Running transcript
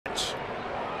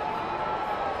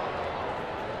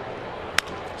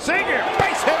Seager,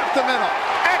 base hit up the middle.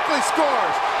 Ackley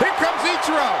scores. Here comes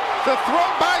Ichiro. The throw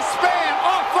by Span,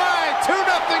 offline, 2-0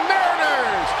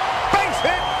 Mariners. Base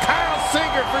hit, Kyle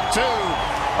Seager for 2.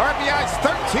 RBIs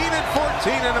 13 and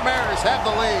 14, and the Mariners have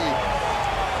the lead.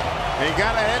 They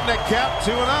got ahead in the count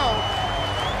 2-0.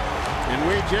 And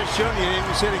we just showed you he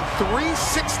was hitting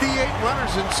 368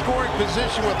 runners in scoring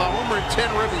position with a homer and 10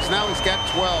 ribbies. Now he's got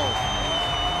 12.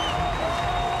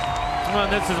 Well,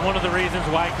 this is one of the reasons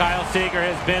why Kyle Seager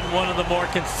has been one of the more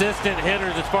consistent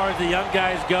hitters as far as the young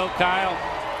guys go. Kyle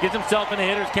gets himself in a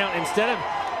hitter's count. Instead of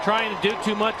trying to do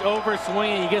too much over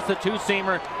swinging, he gets the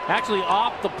two-seamer actually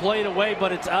off the plate away,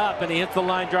 but it's up, and he hits the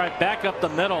line drive back up the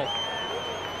middle,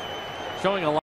 showing a lot.